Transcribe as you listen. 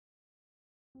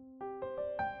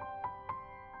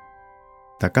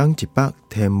逐天一百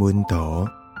天文图，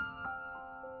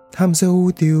探索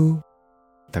宇宙。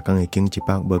逐天会经一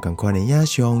百无同款的影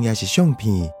像，也是相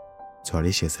片，带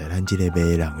你熟悉咱这个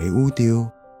迷人的宇宙。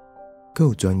还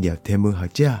有专业天文学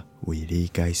者为你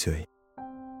解说。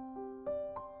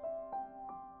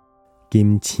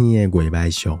金星的月卖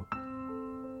相，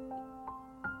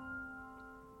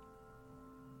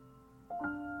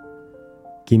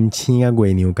金星甲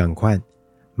月亮同款，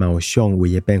嘛有相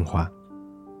位的变化。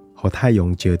互太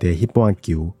阳照着迄半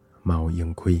球，嘛有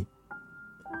盈开。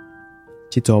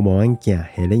这组望远镜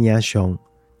下咧影像，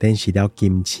展示了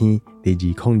金星伫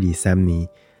2023年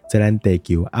在咱地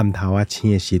球暗头仔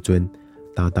星的时阵，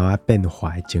豆豆仔变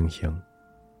化的情形。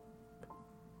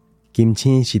金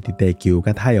星是伫地球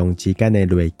甲太阳之间的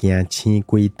类行星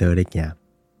轨道咧行，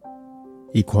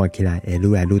伊看起来会愈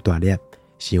来愈大粒，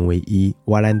成为伊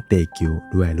离咱地球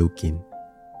愈来愈近。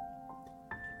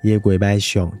伊的月卖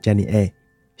相遮尔矮，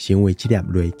成为这粒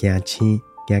类行星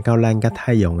行到咱甲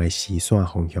太阳的视线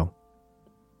方向。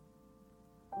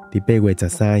伫8月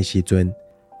13日的时阵，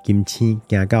金星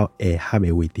行到下合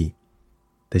的位置，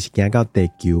就是行到地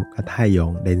球甲太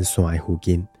阳连线的附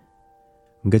近。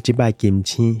不过这摆金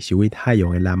星是为太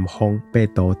阳的南方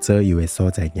8度左右的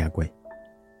所在行过。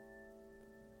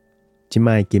即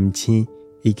摆金星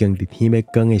已经伫天要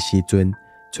光的时阵，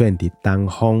出现伫东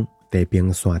方地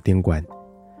平线顶缘，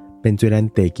变做咱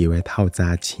地球的透早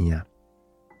星啊。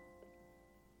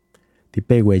伫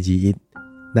8月21日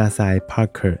，NASA 的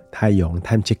Parker 太阳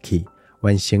探测器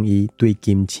完成伊对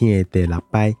金星的第6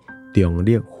摆重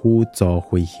力辅助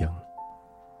飞行。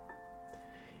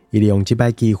伊利用这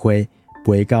摆机会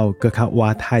飞到更较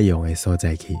远太阳的所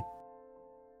在去。